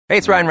Hey,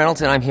 it's Ryan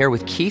Reynolds, and I'm here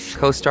with Keith,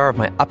 co-star of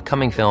my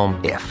upcoming film,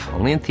 If,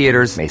 only in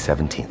theaters May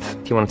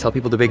 17th. Do you want to tell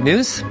people the big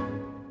news?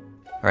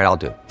 All right, I'll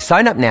do it.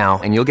 Sign up now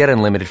and you'll get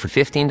unlimited for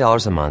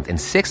 $15 a month and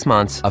 6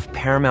 months of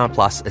Paramount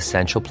Plus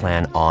Essential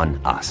Plan on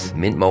us.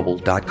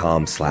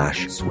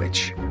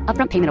 MintMobile.com/switch.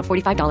 Upfront payment of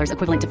 $45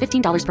 equivalent to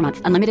 $15 per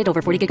month. Unlimited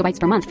over 40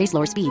 gigabytes per month. Face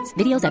lower speeds.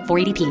 Videos at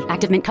 480p.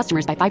 Active Mint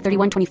customers by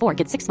 531.24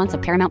 get 6 months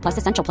of Paramount Plus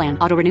Essential Plan.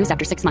 Auto renews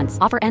after 6 months.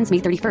 Offer ends May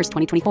 31st,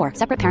 2024.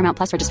 Separate Paramount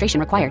Plus registration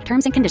required.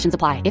 Terms and conditions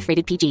apply if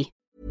rated PG.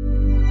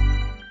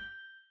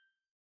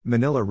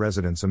 Manila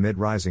residents amid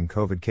rising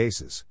COVID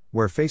cases.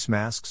 Wear face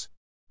masks.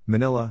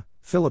 Manila,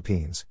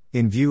 Philippines.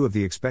 In view of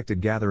the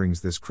expected gatherings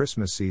this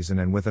Christmas season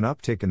and with an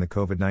uptick in the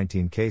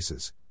COVID-19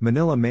 cases,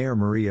 Manila Mayor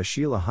Maria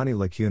Sheila Honey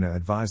Lacuna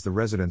advised the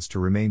residents to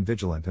remain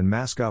vigilant and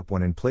mask up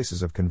when in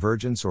places of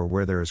convergence or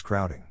where there is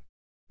crowding.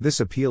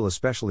 This appeal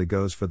especially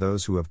goes for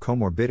those who have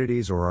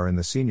comorbidities or are in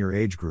the senior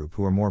age group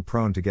who are more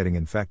prone to getting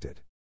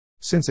infected.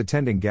 Since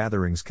attending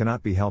gatherings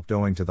cannot be helped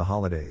owing to the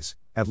holidays,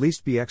 at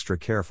least be extra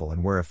careful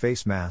and wear a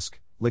face mask,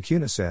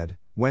 Lacuna said,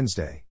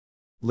 Wednesday.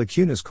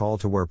 Lacuna's call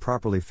to wear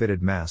properly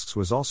fitted masks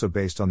was also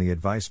based on the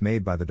advice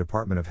made by the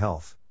Department of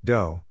Health,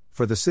 DOE,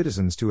 for the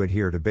citizens to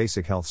adhere to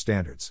basic health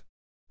standards.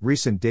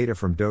 Recent data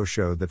from DOE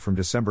showed that from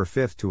December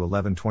 5 to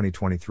 11,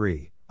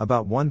 2023,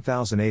 about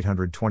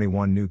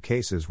 1,821 new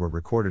cases were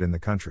recorded in the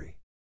country.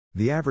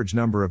 The average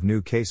number of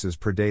new cases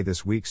per day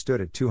this week stood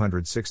at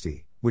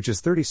 260, which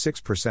is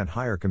 36%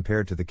 higher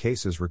compared to the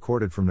cases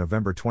recorded from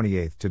November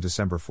 28 to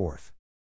December 4.